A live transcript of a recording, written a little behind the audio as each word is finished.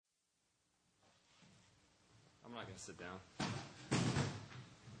can sit down.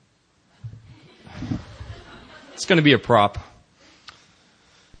 It's going to be a prop.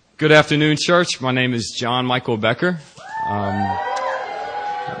 Good afternoon, church. My name is John Michael Becker.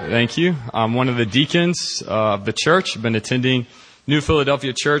 Thank you. I'm one of the deacons of the church. I've been attending New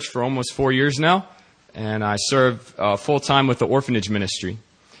Philadelphia Church for almost 4 years now, and I serve full-time with the orphanage ministry.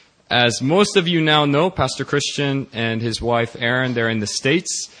 As most of you now know, Pastor Christian and his wife Erin, they're in the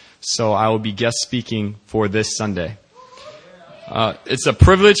States, so I will be guest speaking for this Sunday. It's a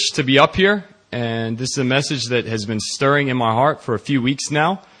privilege to be up here, and this is a message that has been stirring in my heart for a few weeks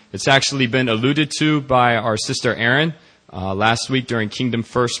now. It's actually been alluded to by our sister Erin last week during Kingdom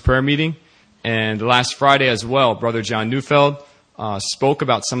First prayer meeting, and last Friday as well, Brother John Neufeld spoke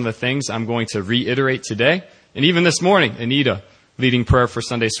about some of the things I'm going to reiterate today. And even this morning, Anita, leading prayer for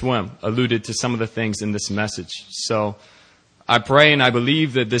Sunday Swim, alluded to some of the things in this message. So I pray and I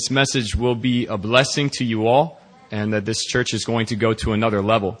believe that this message will be a blessing to you all and that this church is going to go to another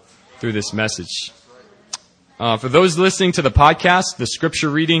level through this message. For those listening to the podcast, the scripture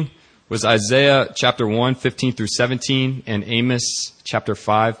reading was Isaiah chapter 1, 15 through 17, and Amos chapter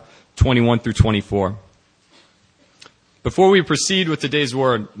 5, 21 through 24. Before we proceed with today's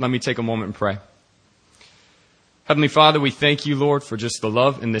word, let me take a moment and pray. Heavenly Father, we thank you, Lord, for just the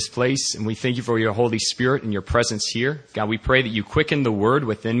love in this place, and we thank you for your Holy Spirit and your presence here. God, we pray that you quicken the word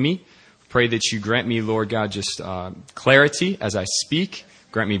within me. Pray that you grant me, Lord God, just clarity as I speak.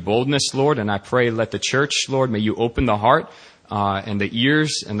 Grant me boldness, Lord, and I pray let the church, Lord, may you open the heart and the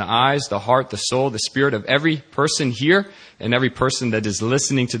ears and the eyes, the heart, the soul, the spirit of every person here and every person that is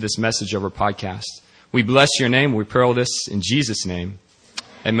listening to this message over podcast. We bless your name. We pray all this in Jesus' name.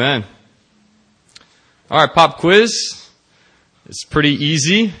 Amen. All right, pop quiz. It's pretty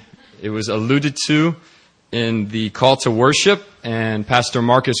easy. It was alluded to in the call to worship, and Pastor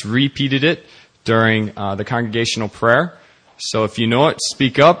Marcus repeated it during the congregational prayer. So if you know it,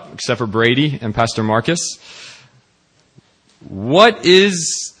 speak up, except for Brady and Pastor Marcus. What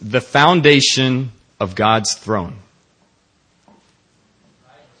is the foundation of God's throne?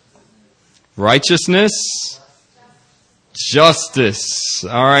 Righteousness. Justice.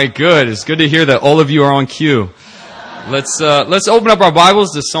 All right, good. It's good to hear that all of you are on cue. Let's open up our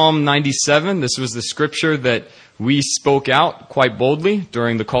Bibles to Psalm 97. This was the scripture that we spoke out quite boldly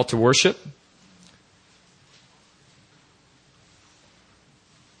during the call to worship.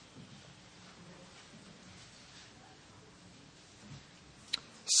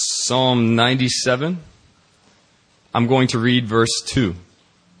 Psalm 97. I'm going to read verse 2.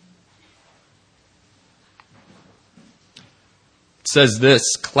 It says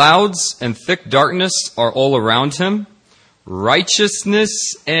this: clouds and thick darkness are all around him.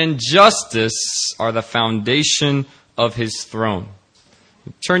 Righteousness and justice are the foundation of his throne.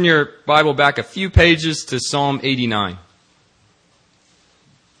 Turn your Bible back a few pages to Psalm 89.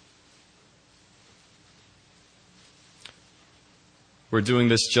 We're doing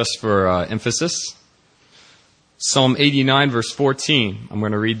this just for emphasis. Psalm 89, verse 14. I'm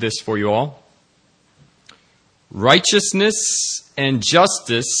going to read this for you all. Righteousness and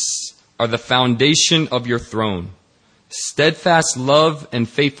justice are the foundation of your throne. Steadfast love and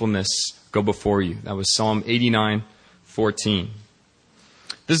faithfulness go before you. That was Psalm 89, 14.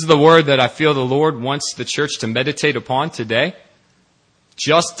 This is the word that I feel the Lord wants the church to meditate upon today.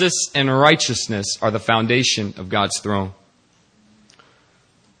 Justice and righteousness are the foundation of God's throne.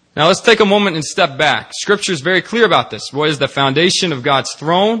 Now let's take a moment and step back. Scripture is very clear about this. What is the foundation of God's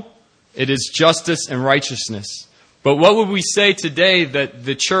throne? It is justice and righteousness. But what would we say today that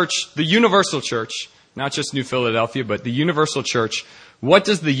the church, the universal church, not just New Philadelphia, but the universal church, what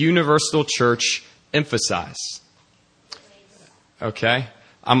does the universal church emphasize? Okay,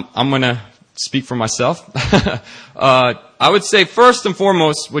 I'm going to speak for myself. I would say first and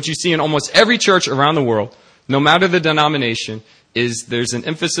foremost, what you see in almost every church around the world, no matter the denomination, is there's an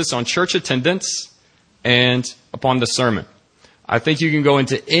emphasis on church attendance and upon the sermon. I think you can go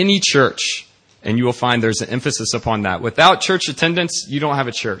into any church and you will find there's an emphasis upon that. Without church attendance, you don't have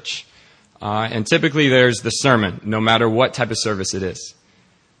a church. And typically there's the sermon, no matter what type of service it is.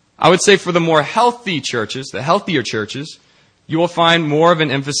 I would say for the more healthy churches, the healthier churches, you will find more of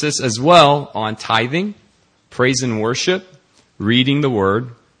an emphasis as well on tithing, praise and worship, reading the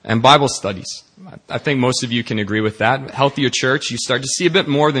word, and Bible studies. I think most of you can agree with that. Healthier church, you start to see a bit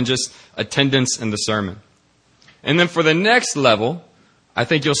more than just attendance in the sermon. And then for the next level, I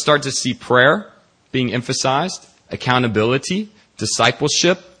think you'll start to see prayer being emphasized, accountability,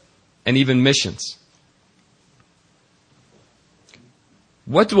 discipleship, and even missions.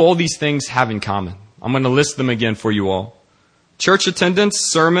 What do all these things have in common? I'm going to list them again for you all. church attendance,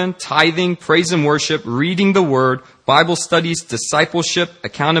 sermon, tithing, praise and worship, reading the word, Bible studies, discipleship,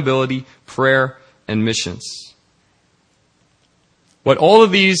 accountability, prayer, and missions. What all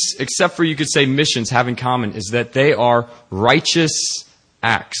of these, except for you could say missions, have in common is that they are righteous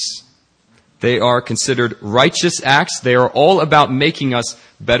acts. They are considered righteous acts. They are all about making us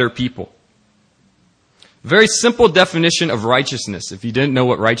better people. Very simple definition of righteousness, if you didn't know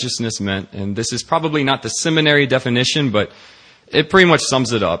what righteousness meant, and this is probably not the seminary definition, but it pretty much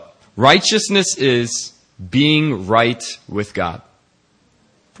sums it up. Righteousness is being right with God.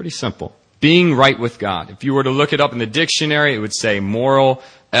 Pretty simple. Being right with God. If you were to look it up in the dictionary, it would say moral,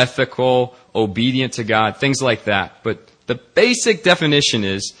 ethical, obedient to God, things like that. But the basic definition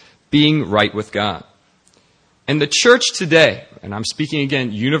is being right with God. And the church today, and I'm speaking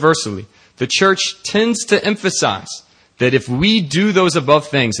again universally, the church tends to emphasize that if we do those above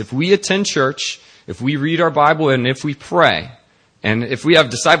things, if we attend church, if we read our Bible, and if we pray, and if we have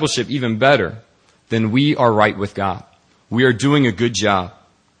discipleship, even better, then we are right with God. We are doing a good job.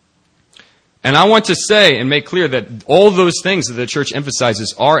 And I want to say and make clear that all those things that the church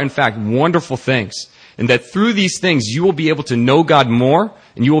emphasizes are in fact wonderful things. And that through these things you will be able to know God more,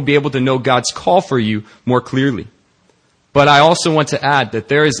 and you will be able to know God's call for you more clearly. But I also want to add that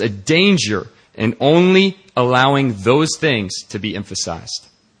there is a danger in only allowing those things to be emphasized.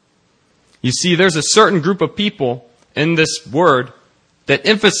 You see, there's a certain group of people in this word that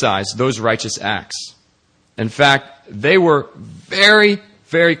emphasize those righteous acts. In fact, they were very,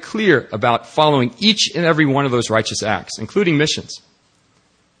 very clear about following each and every one of those righteous acts, including missions.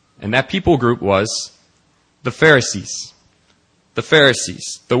 And that people group was the Pharisees. The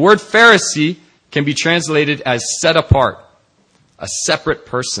Pharisees. The word Pharisee can be translated as set apart, a separate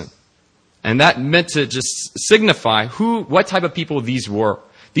person. And that meant to just signify what type of people these were.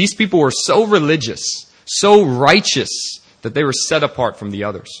 These people were so religious, so righteous, that they were set apart from the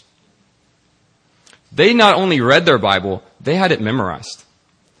others. They not only read their Bible, they had it memorized.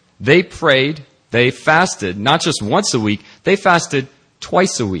 They prayed, they fasted, not just once a week, they fasted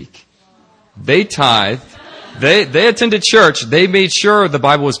twice a week. They tithed, they attended church, they made sure the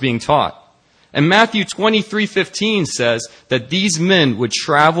Bible was being taught. And Matthew 23:15 says that these men would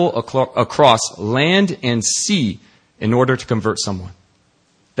travel across land and sea in order to convert someone.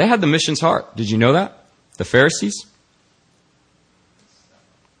 They had the mission's heart. Did you know that? The Pharisees?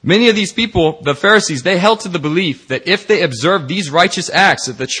 Many of these people, the Pharisees, they held to the belief that if they observed these righteous acts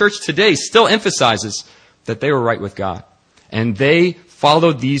that the church today still emphasizes, that they were right with God. And they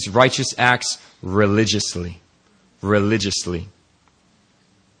followed these righteous acts religiously. Religiously.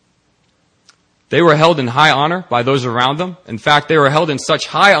 They were held in high honor by those around them. In fact, they were held in such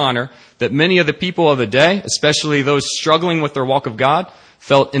high honor that many of the people of the day, especially those struggling with their walk of God,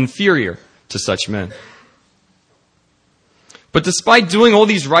 felt inferior to such men. But despite doing all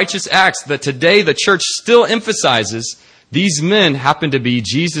these righteous acts that today the church still emphasizes, these men happen to be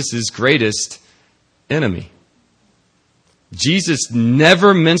Jesus' greatest enemy. Jesus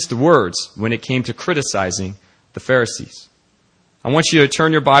never minced words when it came to criticizing the Pharisees. I want you to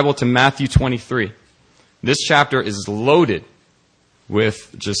turn your Bible to Matthew 23. This chapter is loaded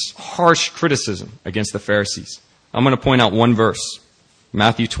with just harsh criticism against the Pharisees. I'm going to point out one verse,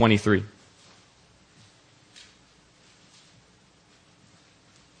 Matthew 23.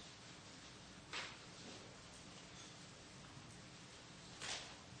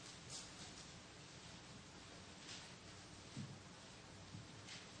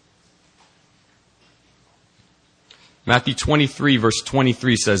 Matthew 23, verse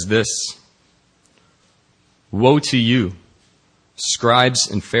 23 says this: "Woe to you, scribes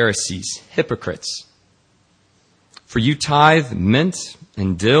and Pharisees, hypocrites! For you tithe mint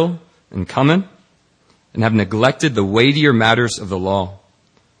and dill and cumin, and have neglected the weightier matters of the law,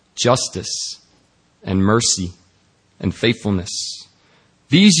 justice and mercy and faithfulness.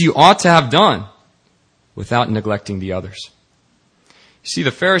 These you ought to have done without neglecting the others." You see,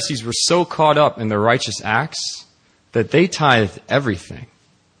 the Pharisees were so caught up in their righteous acts that they tithed everything.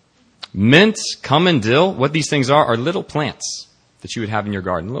 Mint, cumin, dill, what these things are little plants that you would have in your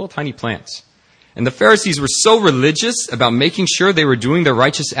garden, little tiny plants. And the Pharisees were so religious about making sure they were doing their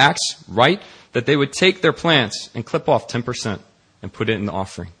righteous acts right that they would take their plants and clip off 10% and put it in the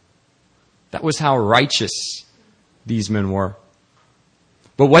offering. That was how righteous these men were.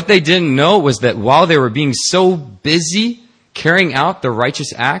 But what they didn't know was that while they were being so busy carrying out their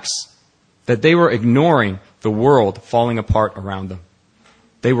righteous acts, that they were ignoring the world falling apart around them.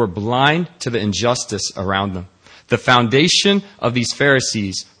 They were blind to the injustice around them. The foundation of these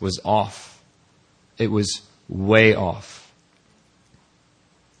Pharisees was off. It was way off.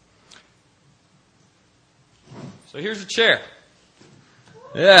 So here's a chair.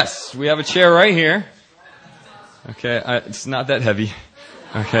 Yes, we have a chair right here. Okay, it's not that heavy.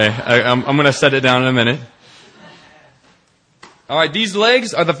 Okay, I'm going to set it down in a minute. All right, these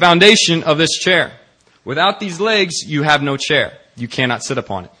legs are the foundation of this chair. Without these legs, you have no chair. You cannot sit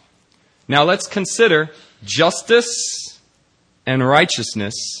upon it. Now let's consider justice and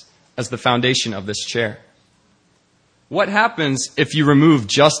righteousness as the foundation of this chair. What happens if you remove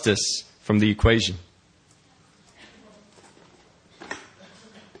justice from the equation?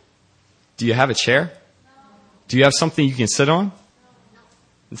 Do you have a chair? Do you have something you can sit on?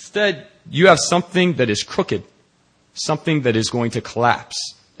 Instead, you have something that is crooked, something that is going to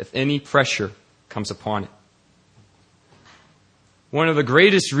collapse if any pressure comes upon it. One of the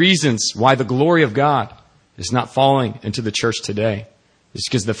greatest reasons why the glory of God is not falling into the church today is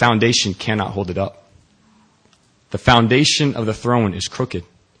because the foundation cannot hold it up. The foundation of the throne is crooked.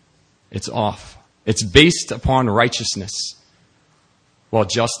 It's off. It's based upon righteousness, while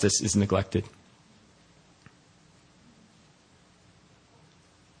justice is neglected.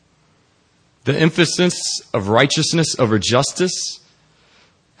 The emphasis of righteousness over justice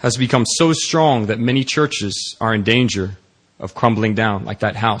has become so strong that many churches are in danger of crumbling down, like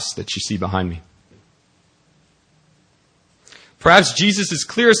that house that you see behind me. Perhaps Jesus'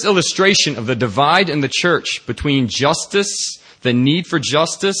 clearest illustration of the divide in the church between justice, the need for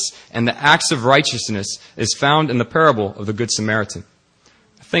justice, and the acts of righteousness is found in the parable of the Good Samaritan.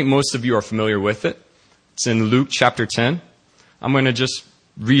 I think most of you are familiar with it. It's in Luke chapter 10. I'm going to just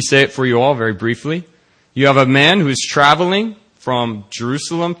re-say it for you all very briefly. You have a man who's traveling from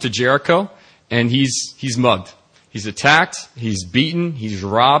Jerusalem to Jericho, and he's mugged. He's attacked, he's beaten, he's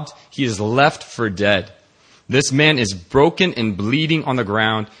robbed, he is left for dead. This man is broken and bleeding on the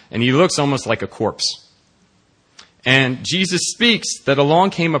ground, and he looks almost like a corpse. And Jesus speaks that along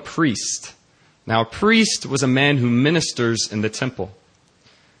came a priest. Now, a priest was a man who ministers in the temple.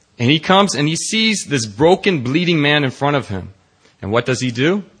 And he comes and he sees this broken, bleeding man in front of him. And what does he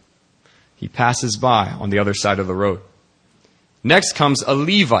do? He passes by on the other side of the road. Next comes a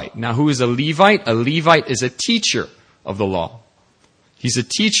Levite. Now, who is a Levite? A Levite is a teacher of the law. He's a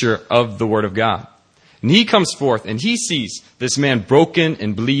teacher of the Word of God. And he comes forth and he sees this man broken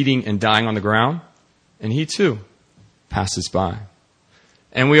and bleeding and dying on the ground. And he too passes by.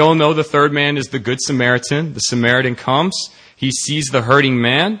 And we all know the third man is the Good Samaritan. The Samaritan comes. He sees the hurting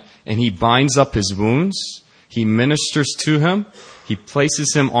man and he binds up his wounds. He ministers to him. He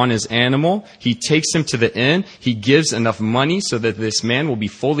places him on his animal. He takes him to the inn. He gives enough money so that this man will be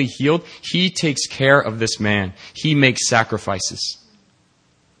fully healed. He takes care of this man. He makes sacrifices.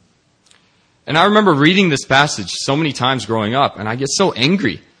 And I remember reading this passage so many times growing up, and I get so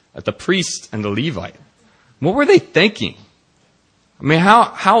angry at the priest and the Levite. What were they thinking? I mean,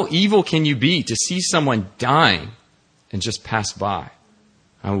 how evil can you be to see someone dying and just pass by?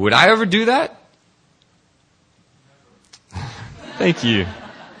 Would I ever do that? Thank you.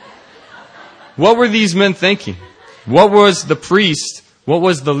 What were these men thinking? What was the priest, what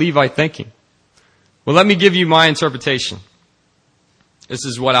was the Levite thinking? Well, let me give you my interpretation. This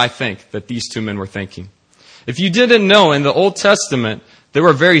is what I think that these two men were thinking. If you didn't know, in the Old Testament, there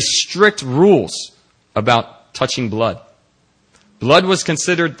were very strict rules about touching blood. Blood was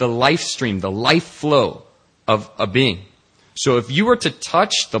considered the life stream, the life flow of a being. So if you were to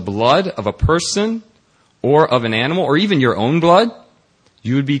touch the blood of a person or of an animal, or even your own blood,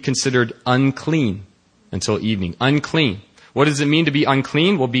 you would be considered unclean until evening. Unclean. What does it mean to be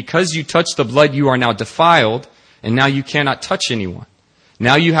unclean? Well, because you touch the blood, you are now defiled, and now you cannot touch anyone.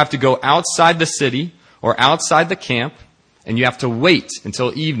 Now you have to go outside the city or outside the camp, and you have to wait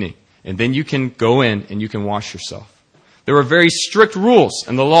until evening, and then you can go in and you can wash yourself. There were very strict rules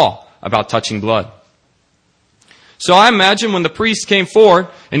in the law about touching blood. So I imagine when the priest came forward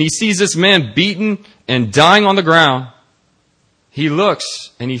and he sees this man beaten and dying on the ground, he looks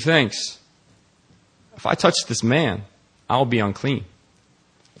and he thinks, if I touch this man, I'll be unclean.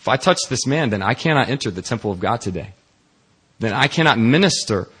 If I touch this man, then I cannot enter the temple of God today. Then I cannot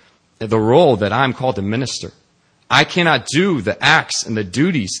minister the role that I'm called to minister. I cannot do the acts and the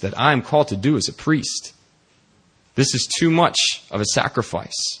duties that I'm called to do as a priest. This is too much of a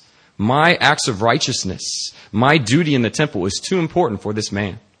sacrifice. My acts of righteousness, my duty in the temple is too important for this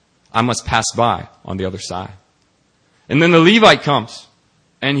man. I must pass by on the other side. And then the Levite comes,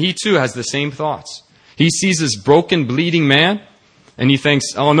 and he too has the same thoughts. He sees this broken, bleeding man, and he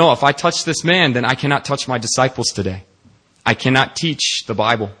thinks, oh no, if I touch this man, then I cannot touch my disciples today. I cannot teach the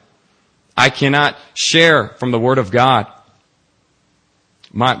Bible. I cannot share from the Word of God.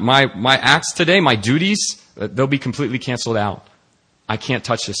 My acts today, my duties, they'll be completely canceled out. I can't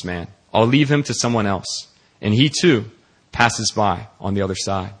touch this man. I'll leave him to someone else. And he too passes by on the other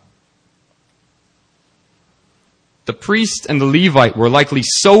side. The priest and the Levite were likely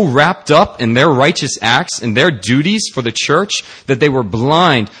so wrapped up in their righteous acts and their duties for the church that they were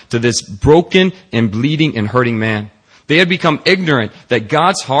blind to this broken and bleeding and hurting man. They had become ignorant that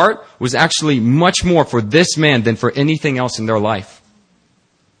God's heart was actually much more for this man than for anything else in their life.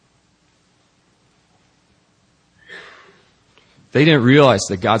 They didn't realize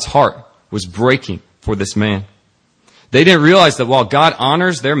that God's heart was breaking for this man. They didn't realize that while God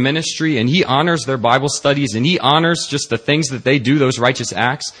honors their ministry and He honors their Bible studies and He honors just the things that they do, those righteous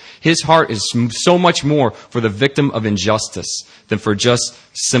acts, His heart is so much more for the victim of injustice than for just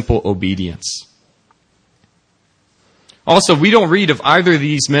simple obedience. Also, we don't read of either of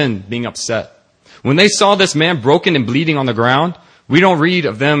these men being upset. When they saw this man broken and bleeding on the ground, we don't read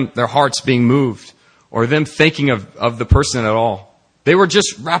of them, their hearts being moved or them thinking of the person at all. They were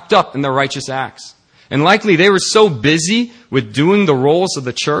just wrapped up in their righteous acts. And likely they were so busy with doing the roles of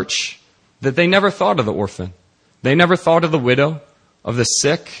the church that they never thought of the orphan. They never thought of the widow, of the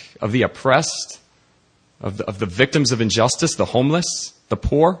sick, of the oppressed, of the victims of injustice, the homeless, the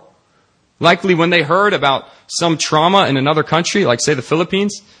poor. Likely when they heard about some trauma in another country, like say the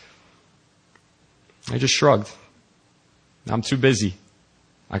Philippines, they just shrugged. I'm too busy.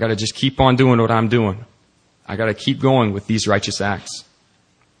 I got to just keep on doing what I'm doing. I got to keep going with these righteous acts.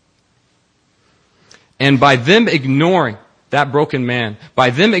 And by them ignoring that broken man, by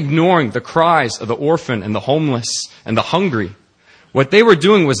them ignoring the cries of the orphan and the homeless and the hungry, what they were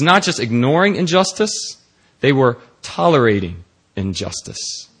doing was not just ignoring injustice, they were tolerating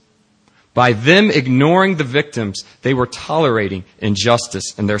injustice. By them ignoring the victims, they were tolerating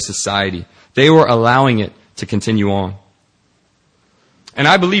injustice in their society. They were allowing it to continue on. And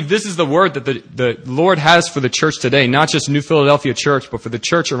I believe this is the word that the Lord has for the church today, not just New Philadelphia Church, but for the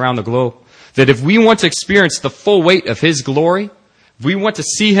church around the globe. That if we want to experience the full weight of His glory, if we want to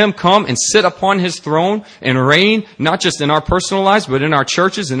see Him come and sit upon His throne and reign, not just in our personal lives, but in our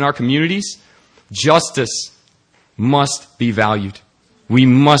churches, in our communities, justice must be valued. We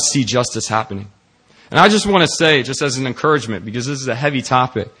must see justice happening. And I just want to say, just as an encouragement, because this is a heavy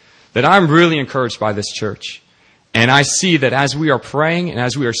topic, that I'm really encouraged by this church. And I see that as we are praying and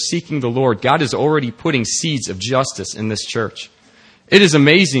as we are seeking the Lord, God is already putting seeds of justice in this church. It is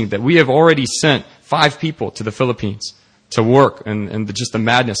amazing that we have already sent 5 people to the Philippines to work and just the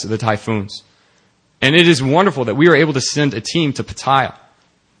madness of the typhoons. And it is wonderful that we are able to send a team to Pattaya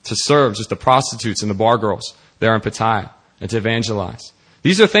to serve just the prostitutes and the bar girls there in Pattaya and to evangelize.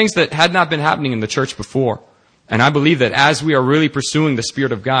 These are things that had not been happening in the church before. And I believe that as we are really pursuing the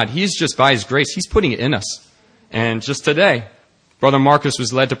Spirit of God, He's just by His grace, He's putting it in us. And just today, Brother Marcus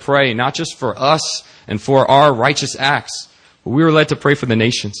was led to pray, not just for us and for our righteous acts, but we were led to pray for the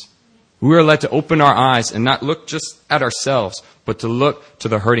nations. We were led to open our eyes and not look just at ourselves, but to look to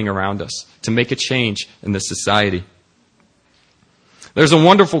the hurting around us, to make a change in this society. There's a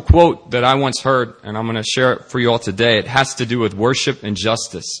wonderful quote that I once heard, and I'm going to share it for you all today. It has to do with worship and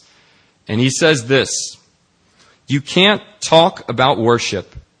justice. And he says this: "You can't talk about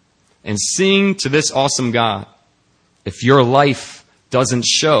worship and sing to this awesome God if your life doesn't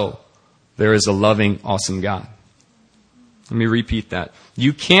show there is a loving, awesome God." Let me repeat that.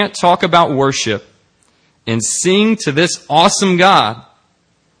 You can't talk about worship and sing to this awesome God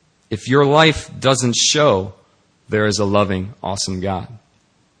if your life doesn't show there is a loving, awesome God.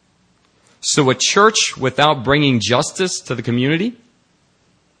 So a church without bringing justice to the community,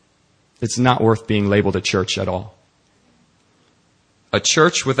 it's not worth being labeled a church at all. A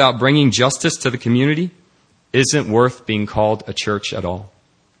church without bringing justice to the community isn't worth being called a church at all.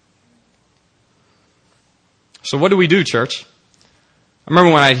 So what do we do, church? I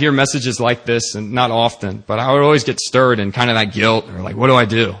remember when I'd hear messages like this, and not often, but I would always get stirred in kind of that guilt, or like, what do I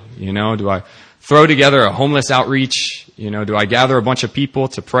do? Do I throw together a homeless outreach? Do I gather a bunch of people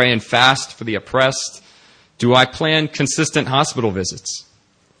to pray and fast for the oppressed? Do I plan consistent hospital visits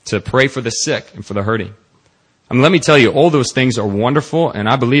to pray for the sick and for the hurting? Let me tell you, all those things are wonderful, and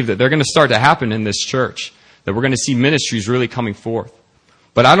I believe that they're going to start to happen in this church, that we're going to see ministries really coming forth.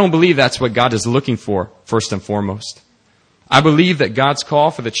 But I don't believe that's what God is looking for, first and foremost. I believe that God's call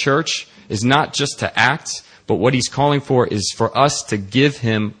for the church is not just to act, but what He's calling for is for us to give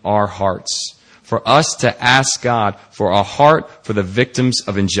Him our hearts, for us to ask God for a heart for the victims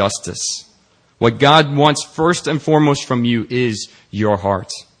of injustice. What God wants first and foremost from you is your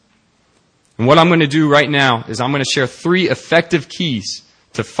heart. And what I'm going to do right now is I'm going to share 3 effective keys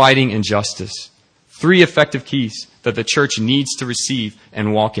to fighting injustice. 3 effective keys that the church needs to receive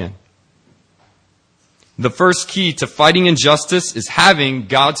and walk in. The first key to fighting injustice is having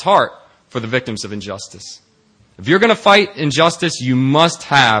God's heart for the victims of injustice. If you're going to fight injustice, you must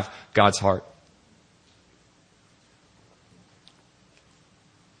have God's heart.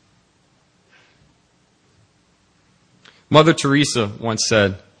 Mother Teresa once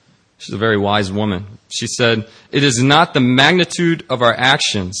said, she's a very wise woman, she said, "It is not the magnitude of our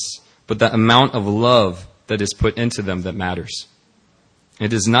actions, but the amount of love that is put into them that matters."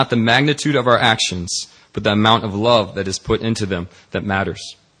 It is not the magnitude of our actions, but the amount of love that is put into them that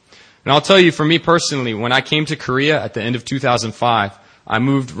matters. And I'll tell you, for me personally, when I came to Korea at the end of 2005, I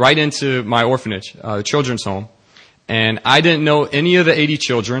moved right into my orphanage, the children's home, and I didn't know any of the 80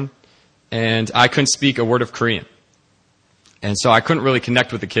 children, and I couldn't speak a word of Korean. And so I couldn't really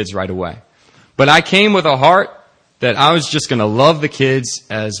connect with the kids right away. But I came with a heart that I was just going to love the kids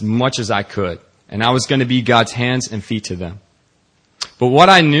as much as I could. And I was going to be God's hands and feet to them. But what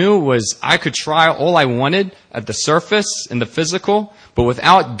I knew was I could try all I wanted at the surface, in the physical, but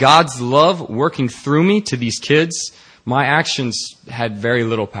without God's love working through me to these kids, my actions had very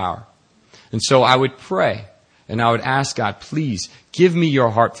little power. And so I would pray, and I would ask God, please, give me your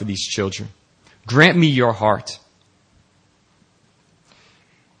heart for these children. Grant me your heart.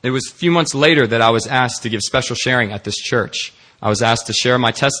 It was a few months later that I was asked to give special sharing at this church. I was asked to share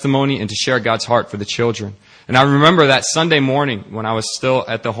my testimony and to share God's heart for the children. And I remember that Sunday morning when I was still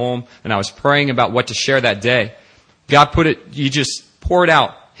at the home and I was praying about what to share that day. God He just poured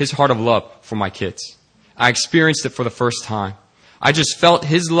out His heart of love for my kids. I experienced it for the first time. I just felt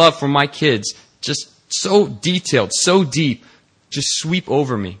His love for my kids just so detailed, so deep, just sweep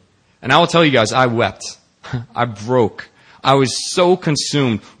over me. And I will tell you guys, I wept. I broke. I was so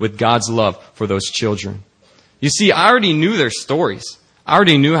consumed with God's love for those children. You see, I already knew their stories. I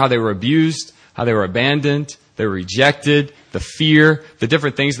already knew how they were abused, how they were abandoned, they were rejected, the fear, the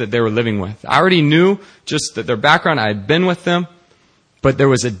different things that they were living with. I already knew just that their background. I had been with them, but there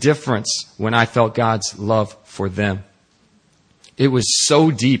was a difference when I felt God's love for them. It was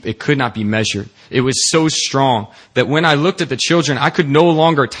so deep, it could not be measured. It was so strong that when I looked at the children, I could no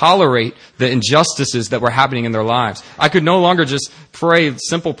longer tolerate the injustices that were happening in their lives. I could no longer just pray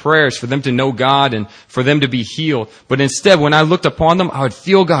simple prayers for them to know God and for them to be healed. But instead, when I looked upon them, I would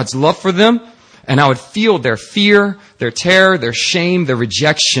feel God's love for them, and I would feel their fear, their terror, their shame, their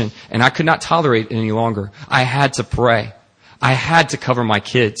rejection, and I could not tolerate it any longer. I had to pray. I had to cover my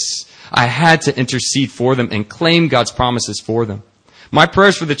kids. I had to intercede for them and claim God's promises for them. My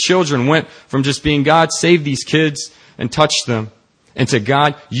prayers for the children went from just being, God, save these kids and touch them, and to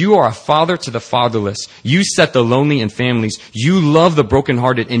God, you are a father to the fatherless. You set the lonely in families. You love the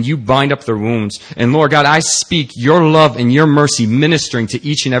brokenhearted and you bind up their wounds. And Lord God, I speak your love and your mercy ministering to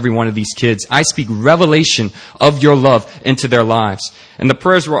each and every one of these kids. I speak revelation of your love into their lives. And the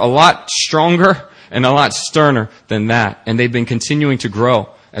prayers were a lot stronger and a lot sterner than that. And they've been continuing to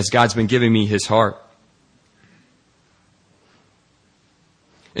grow as God's been giving me His heart.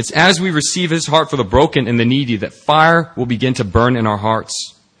 It's as we receive His heart for the broken and the needy that fire will begin to burn in our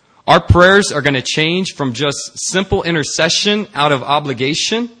hearts. Our prayers are going to change from just simple intercession out of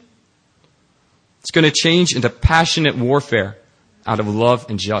obligation. It's going to change into passionate warfare out of love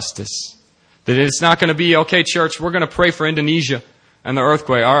and justice. That it's not going to be, okay, church, we're going to pray for Indonesia and the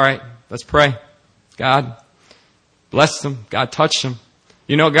earthquake. All right, let's pray. God, bless them. God, touch them.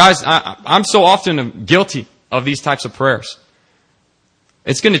 You know, guys, I'm so often guilty of these types of prayers.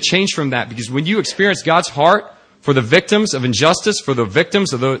 It's going to change from that, because when you experience God's heart for the victims of injustice, for the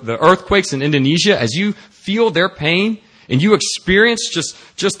victims of the earthquakes in Indonesia, as you feel their pain and you experience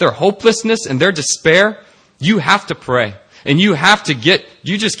just their hopelessness and their despair, you have to pray. And you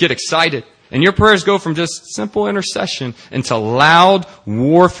just get excited. And your prayers go from just simple intercession into loud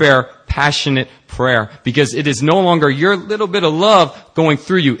warfare, passionate prayer. Because it is no longer your little bit of love going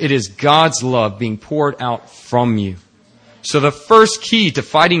through you. It is God's love being poured out from you. So the first key to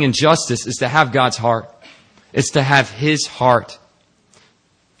fighting injustice is to have God's heart. It's to have His heart.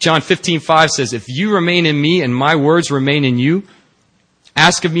 John 15:5 says, if you remain in me and my words remain in you,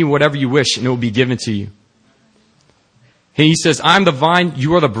 ask of me whatever you wish and it will be given to you. And He says, I'm the vine,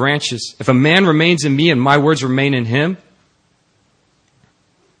 you are the branches. If a man remains in me and my words remain in him,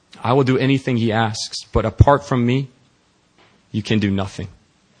 I will do anything he asks. But apart from me, you can do nothing.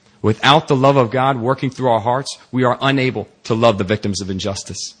 Without the love of God working through our hearts, we are unable to love the victims of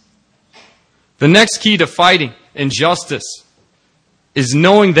injustice. The next key to fighting injustice is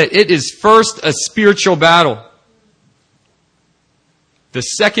knowing that it is first a spiritual battle. The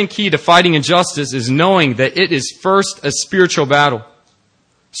second key to fighting injustice is knowing that it is first a spiritual battle.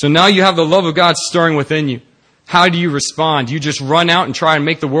 So now you have the love of God stirring within you. How do you respond? Do you just run out and try and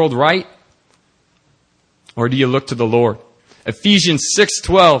make the world right? Or do you look to the Lord? Ephesians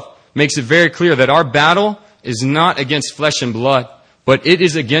 6:12 makes it very clear that our battle is not against flesh and blood, but it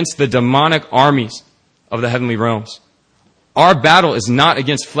is against the demonic armies of the heavenly realms. Our battle is not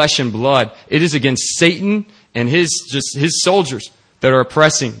against flesh and blood. It is against Satan and his soldiers that are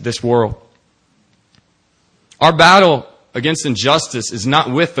oppressing this world. Our battle against injustice is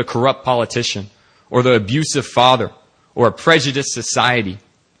not with the corrupt politician or the abusive father or a prejudiced society.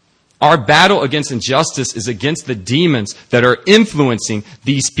 Our battle against injustice is against the demons that are influencing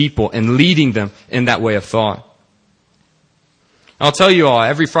these people and leading them in that way of thought. I'll tell you all,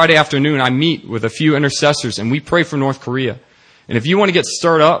 every Friday afternoon I meet with a few intercessors and we pray for North Korea. And if you want to get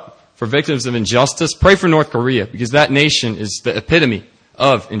stirred up for victims of injustice, pray for North Korea, because that nation is the epitome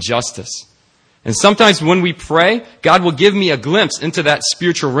of injustice. And sometimes when we pray, God will give me a glimpse into that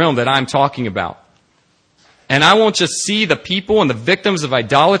spiritual realm that I'm talking about. And I won't just see the people and the victims of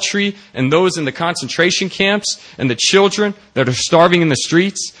idolatry and those in the concentration camps and the children that are starving in the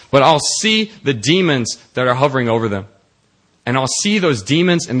streets, but I'll see the demons that are hovering over them. And I'll see those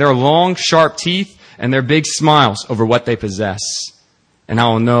demons and their long, sharp teeth and their big smiles over what they possess. And I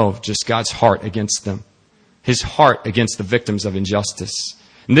will know just God's heart against them. His heart against the victims of injustice.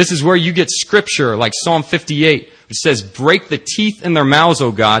 And this is where you get scripture like Psalm 58, which says, break the teeth in their mouths,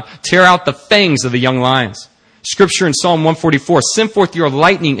 O God. Tear out the fangs of the young lions. Scripture in Psalm 144, send forth your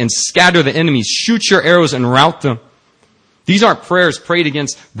lightning and scatter the enemies. Shoot your arrows and rout them. These aren't prayers prayed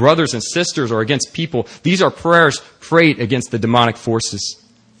against brothers and sisters or against people. These are prayers prayed against the demonic forces.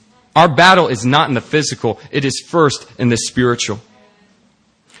 Our battle is not in the physical. It is first in the spiritual.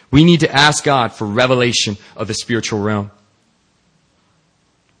 We need to ask God for revelation of the spiritual realm.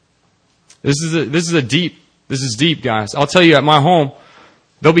 This is deep, guys. I'll tell you, at my home,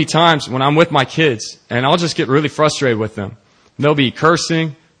 there'll be times when I'm with my kids and I'll just get really frustrated with them. They'll be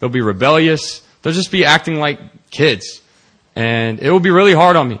cursing. They'll be rebellious. They'll just be acting like kids. And it will be really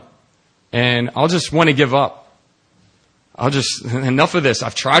hard on me. And I'll just want to give up. Enough of this.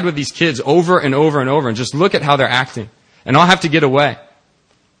 I've tried with these kids over and over and over and just look at how they're acting. And I'll have to get away.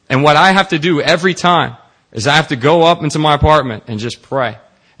 And what I have to do every time is I have to go up into my apartment and just pray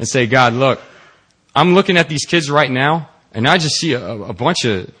and say, God, look, I'm looking at these kids right now and I just see a bunch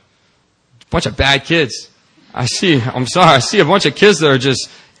of bad kids. I see a bunch of kids that are just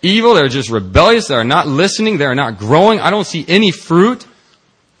evil. They're just rebellious. They're not listening. They're not growing. I don't see any fruit.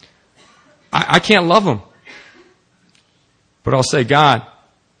 I can't love them. But I'll say, God,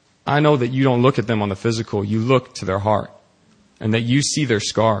 I know that you don't look at them on the physical. You look to their heart. And that you see their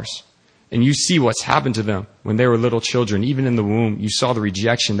scars. And you see what's happened to them when they were little children. Even in the womb, you saw the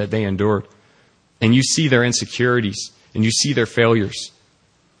rejection that they endured. And you see their insecurities. And you see their failures.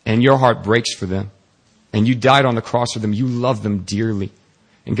 And your heart breaks for them. And you died on the cross for them. You love them dearly.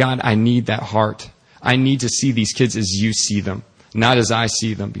 And God, I need that heart. I need to see these kids as you see them, not as I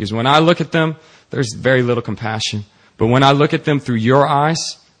see them. Because when I look at them, there's very little compassion. But when I look at them through your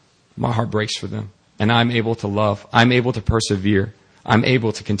eyes, my heart breaks for them. And I'm able to love. I'm able to persevere. I'm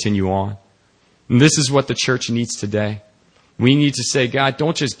able to continue on. And this is what the church needs today. We need to say, God,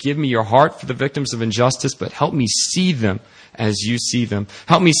 don't just give me your heart for the victims of injustice, but help me see them as you see them.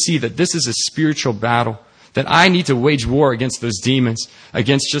 Help me see that this is a spiritual battle, that I need to wage war against those demons,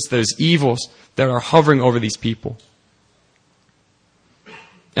 against just those evils that are hovering over these people.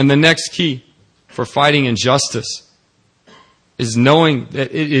 And the next key for fighting injustice is knowing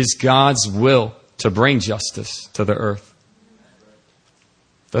that it is God's will to bring justice to the earth.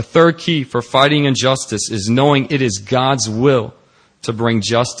 The third key for fighting injustice is knowing it is God's will to bring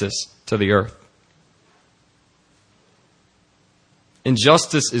justice to the earth.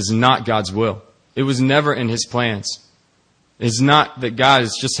 Injustice is not God's will. It was never in His plans. It's not that God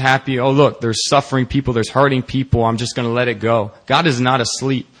is just happy, oh look, there's suffering people, there's hurting people, I'm just going to let it go. God is not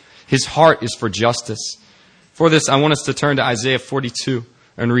asleep. His heart is for justice. For this, I want us to turn to Isaiah 42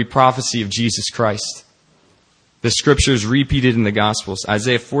 and read prophecy of Jesus Christ. The scripture is repeated in the Gospels.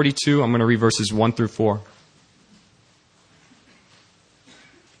 Isaiah 42, I'm going to read verses 1 through 4.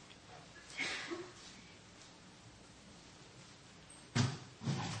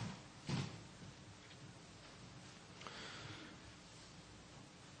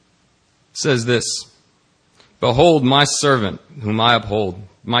 It says this, Behold my servant, whom I uphold,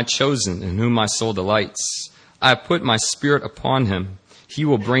 my chosen, in whom my soul delights. I have put my spirit upon him. He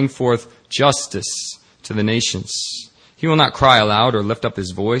will bring forth justice to the nations. He will not cry aloud or lift up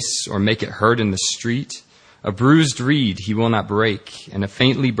his voice or make it heard in the street. A bruised reed he will not break, and a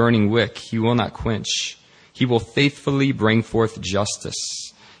faintly burning wick he will not quench. He will faithfully bring forth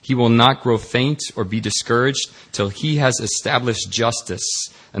justice. He will not grow faint or be discouraged till he has established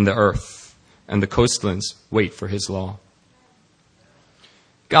justice in the earth, and the coastlands wait for his law.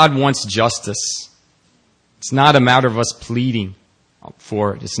 God wants justice. It's not a matter of us pleading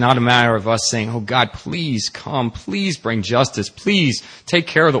for it. It's not a matter of us saying, oh God, please come. Please bring justice. Please take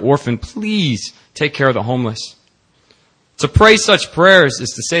care of the orphan. Please take care of the homeless. To pray such prayers is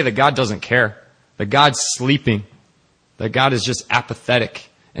to say that God doesn't care, that God's sleeping, that God is just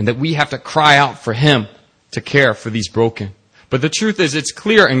apathetic, and that we have to cry out for Him to care for these broken. But the truth is, it's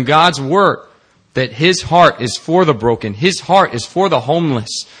clear in God's Word that His heart is for the broken. His heart is for the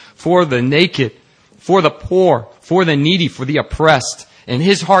homeless, for the naked, for the poor, for the needy, for the oppressed. And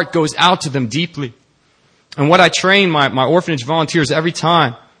His heart goes out to them deeply. And what I train my orphanage volunteers every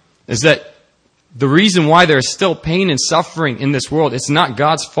time is that the reason why there is still pain and suffering in this world, it's not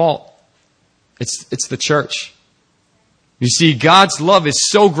God's fault. It's the church. You see, God's love is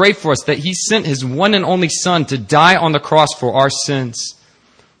so great for us that He sent His one and only Son to die on the cross for our sins.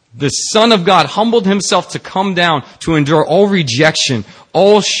 The Son of God humbled Himself to come down to endure all rejection,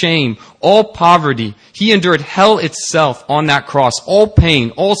 all shame, all poverty. He endured hell itself on that cross, all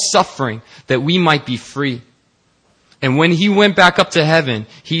pain, all suffering, that we might be free. And when He went back up to heaven,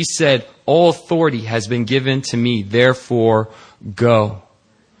 He said, all authority has been given to me, therefore go.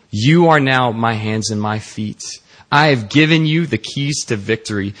 You are now my hands and my feet. I have given you the keys to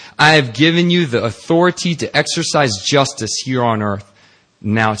victory. I have given you the authority to exercise justice here on earth.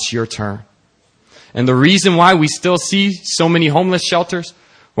 Now it's your turn. And the reason why we still see so many homeless shelters,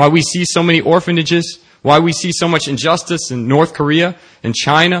 why we see so many orphanages, why we see so much injustice in North Korea and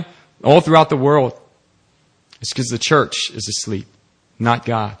China, all throughout the world, is because the church is asleep, not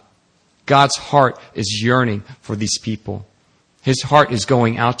God. God's heart is yearning for these people. His heart is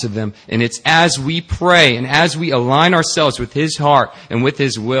going out to them. And it's as we pray and as we align ourselves with His heart and with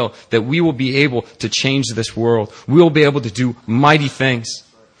His will that we will be able to change this world. We will be able to do mighty things.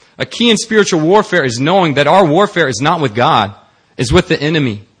 A key in spiritual warfare is knowing that our warfare is not with God, it's with the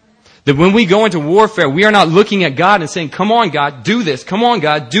enemy. That when we go into warfare, we are not looking at God and saying, come on, God, do this. Come on,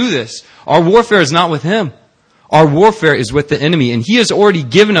 God, do this. Our warfare is not with Him. Our warfare is with the enemy. And He has already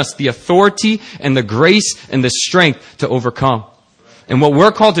given us the authority and the grace and the strength to overcome. And what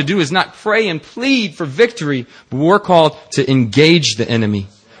we're called to do is not pray and plead for victory, but we're called to engage the enemy.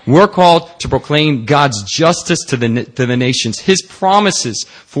 We're called to proclaim God's justice to the nations, His promises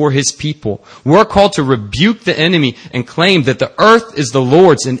for His people. We're called to rebuke the enemy and claim that the earth is the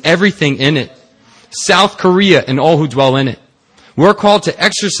Lord's and everything in it. South Korea and all who dwell in it. We're called to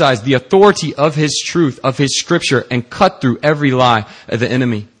exercise the authority of His truth, of His scripture, and cut through every lie of the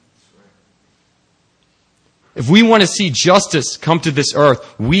enemy. If we want to see justice come to this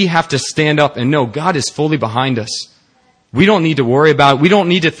earth, we have to stand up and know God is fully behind us. We don't need to worry about it. We don't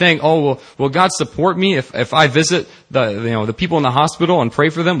need to think, oh, will God support me if I visit the people in the hospital and pray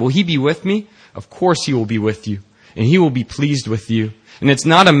for them? Will He be with me? Of course He will be with you. And He will be pleased with you. And it's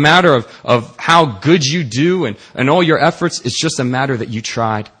not a matter of how good you do and all your efforts. It's just a matter that you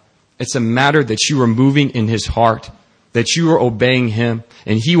tried. It's a matter that you are moving in His heart, that you are obeying Him,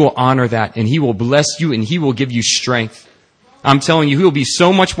 and He will honor that, and He will bless you, and He will give you strength. I'm telling you, He will be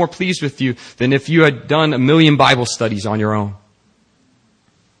so much more pleased with you than if you had done 1 million Bible studies on your own.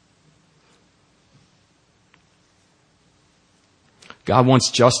 God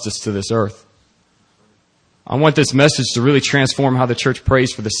wants justice to this earth. I want this message to really transform how the church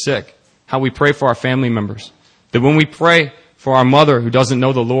prays for the sick, how we pray for our family members. That when we pray for our mother who doesn't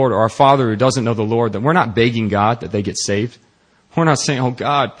know the Lord or our father who doesn't know the Lord, that we're not begging God that they get saved. We're not saying, oh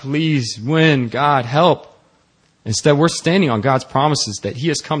God, please win, God, help. Instead, we're standing on God's promises that He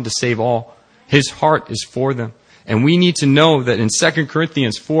has come to save all. His heart is for them. And we need to know that in 2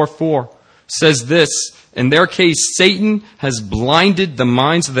 Corinthians 4:4 says this, in their case, Satan has blinded the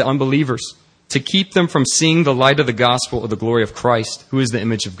minds of the unbelievers to keep them from seeing the light of the gospel of the glory of Christ, who is the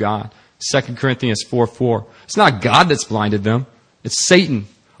image of God. 2 Corinthians 4:4. It's not God that's blinded them. It's Satan.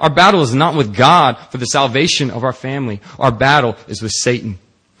 Our battle is not with God for the salvation of our family. Our battle is with Satan.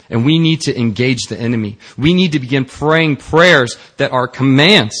 And we need to engage the enemy. We need to begin praying prayers that are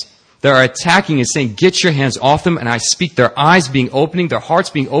commands, that are attacking and saying, get your hands off them. And I speak their eyes being opening, their hearts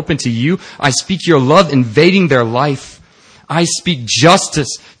being open to you. I speak your love invading their life. I speak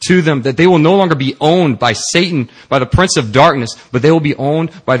justice to them, that they will no longer be owned by Satan, by the prince of darkness, but they will be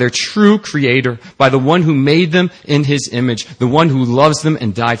owned by their true creator, by the one who made them in His image, the one who loves them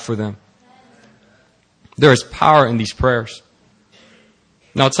and died for them. There is power in these prayers.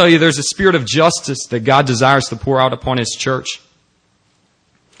 Now I'll tell you, there's a spirit of justice that God desires to pour out upon His church.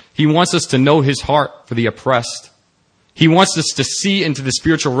 He wants us to know His heart for the oppressed. He wants us to see into the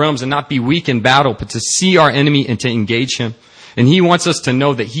spiritual realms and not be weak in battle, but to see our enemy and to engage him. And He wants us to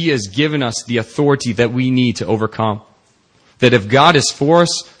know that He has given us the authority that we need to overcome. That if God is for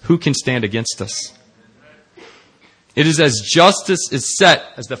us, who can stand against us? It is as justice is set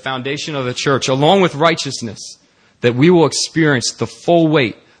as the foundation of the church, along with righteousness, that we will experience the full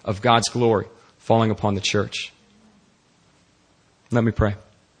weight of God's glory falling upon the church. Let me pray.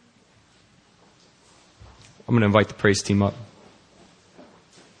 I'm going to invite the praise team up.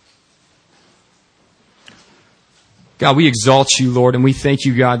 God, we exalt you, Lord, and we thank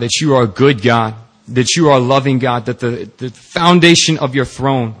you, God, that you are a good God, that you are a loving God, that the foundation of your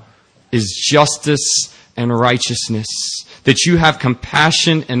throne is justice and righteousness, that you have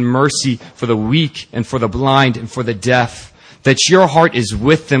compassion and mercy for the weak and for the blind and for the deaf, that your heart is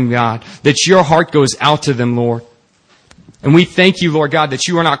with them, God, that your heart goes out to them, Lord. And we thank you, Lord God, that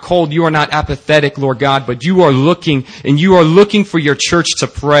you are not cold, you are not apathetic, Lord God, but you are looking, and you are looking for your church to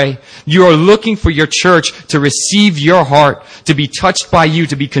pray. You are looking for your church to receive your heart, to be touched by you,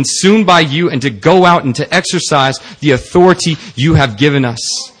 to be consumed by you, and to go out and to exercise the authority you have given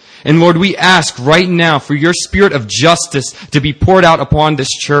us. And Lord, we ask right now for your spirit of justice to be poured out upon this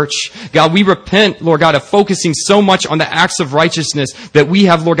church. God, we repent, Lord God, of focusing so much on the acts of righteousness that we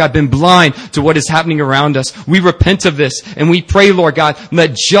have, Lord God, been blind to what is happening around us. We repent of this, and we pray, Lord God,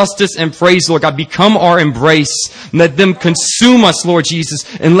 let justice and praise, Lord God, become our embrace. Let them consume us, Lord Jesus,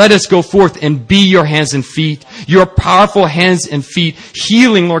 and let us go forth and be your hands and feet, your powerful hands and feet,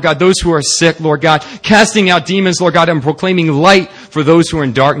 healing, Lord God, those who are sick, Lord God, casting out demons, Lord God, and proclaiming light for those who are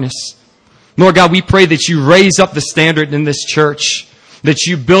in darkness. Lord God, we pray that you raise up the standard in this church, that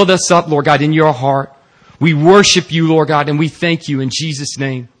you build us up, Lord God, in your heart. We worship you, Lord God, and we thank you in Jesus'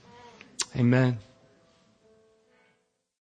 name. Amen.